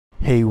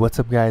Hey, what's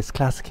up guys,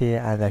 Classic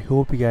here, and I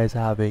hope you guys are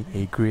having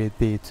a great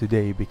day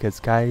today because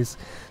guys,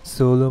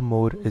 solo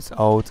mode is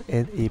out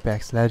in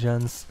Apex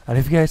Legends, and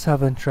if you guys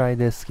haven't tried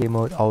this game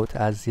mode out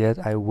as yet,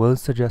 I will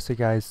suggest you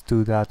guys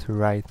do that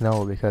right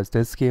now because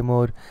this game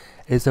mode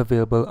is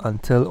available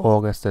until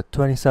August the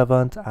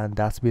 27th, and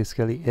that's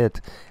basically it.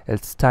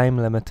 It's time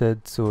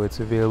limited, so it's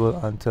available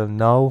until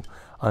now,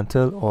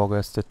 until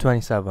August the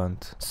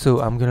 27th.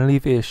 So I'm gonna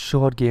leave a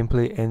short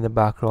gameplay in the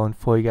background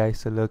for you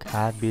guys to look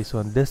at based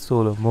on this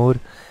solo mode.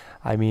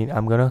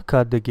 I'm gonna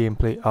cut the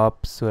gameplay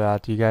up so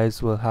that you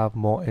guys will have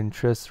more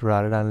interest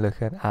rather than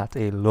looking at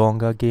a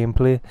longer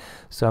gameplay.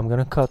 So I'm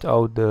gonna cut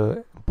out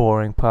the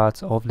boring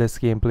parts of this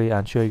gameplay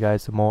and show you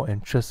guys the more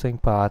interesting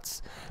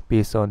parts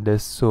based on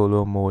this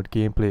solo mode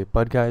gameplay.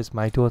 But guys,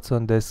 my thoughts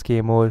on this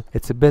game mode,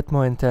 it's a bit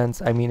more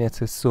intense.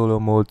 It's a solo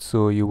mode,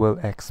 so you will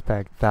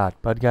expect that.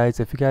 But guys,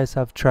 if you guys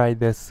have tried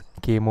this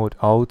game mode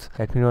out,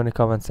 let me know in the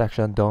comment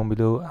section down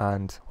below,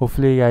 and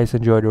hopefully you guys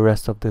enjoy the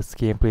rest of this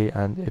gameplay.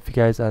 And if you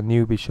guys are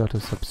new, be sure to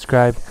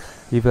subscribe,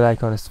 leave a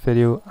like on this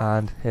video,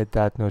 and hit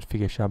that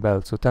notification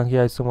bell. So thank you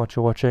guys so much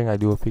for watching. I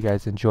do hope you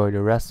guys enjoy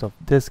the rest of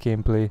this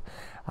gameplay,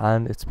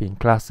 and it's been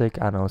classic,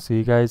 and I'll see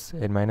you guys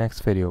in my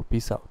next video.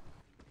 Peace out.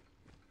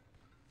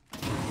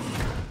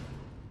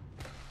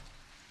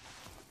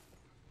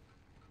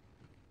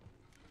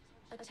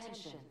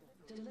 Attention,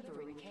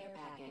 delivering care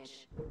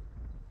package.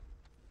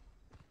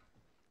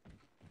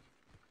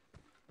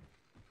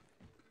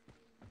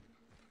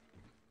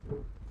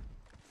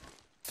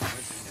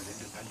 Placing an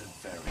independent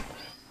variable.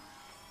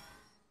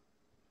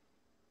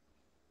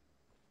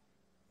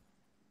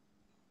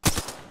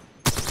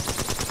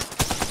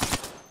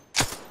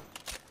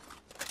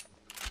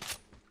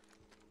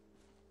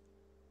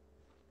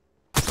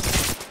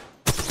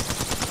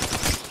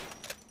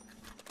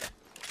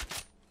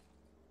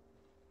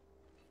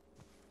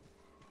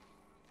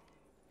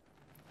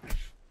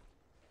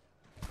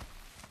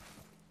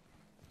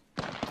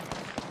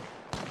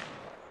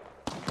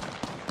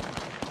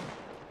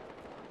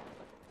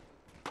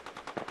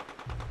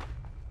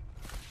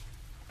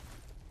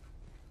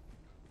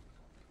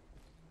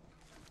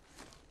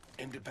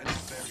 Independent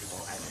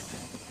variable added.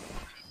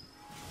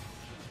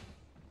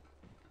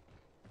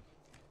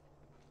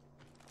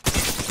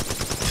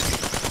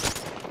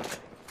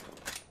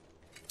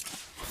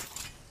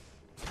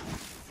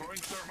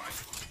 Throwing thermite.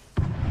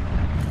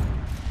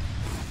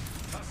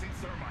 Tossing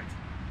thermite.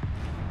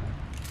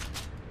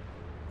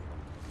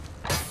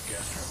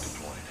 Gas trap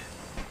deployed.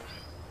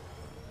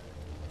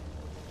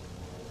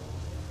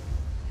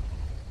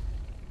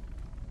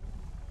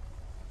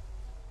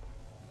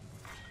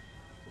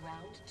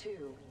 Round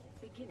 2,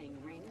 beginning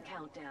ring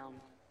countdown.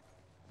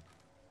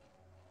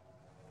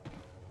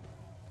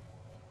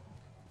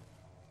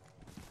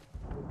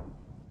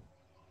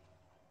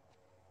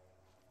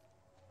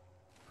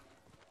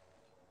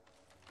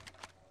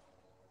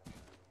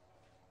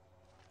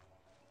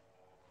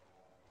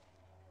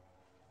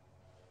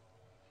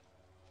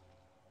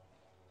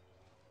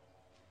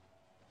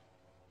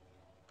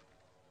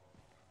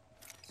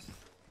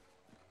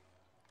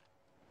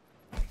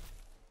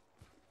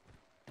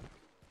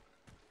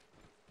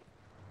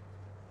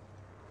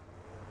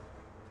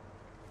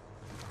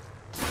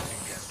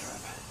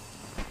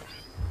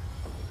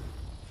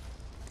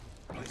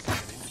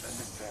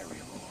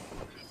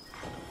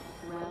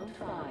 Round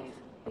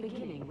 5,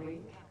 beginning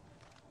ring.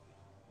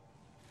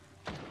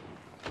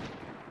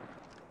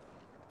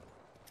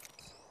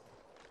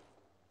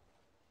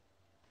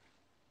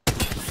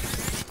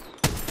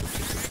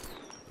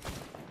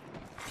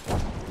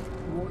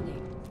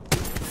 Warning.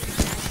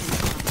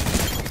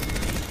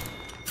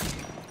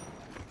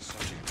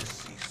 Subject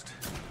deceased.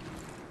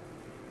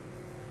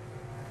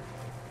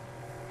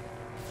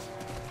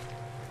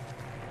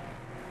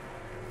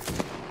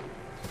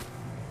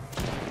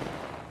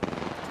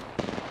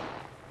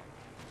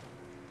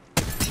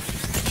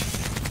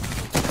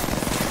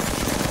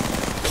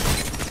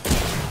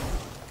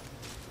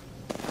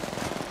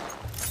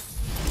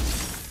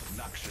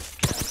 Noxious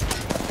gas.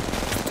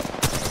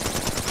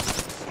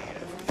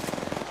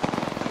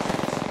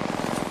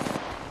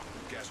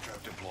 Gas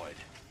trap deployed.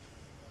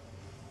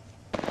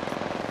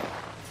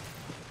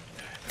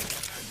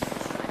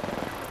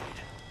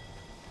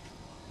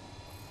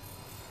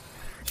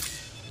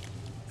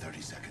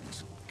 30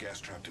 seconds. Gas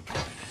trap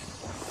deployed.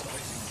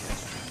 Placing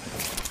gas trap.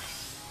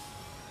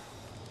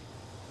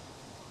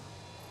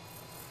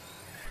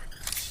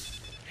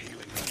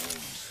 Healing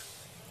wounds.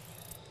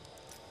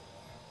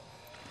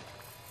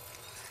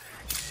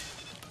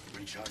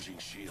 Recharging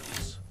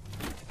shields.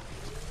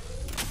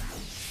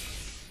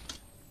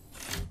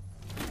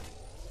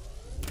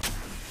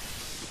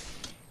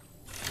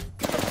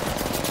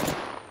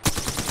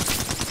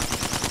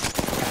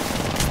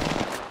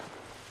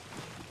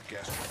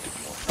 Gas trap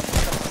deployed.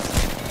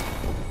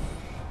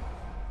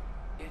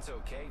 It's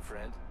okay,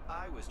 friend.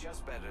 I was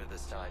just better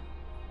this time.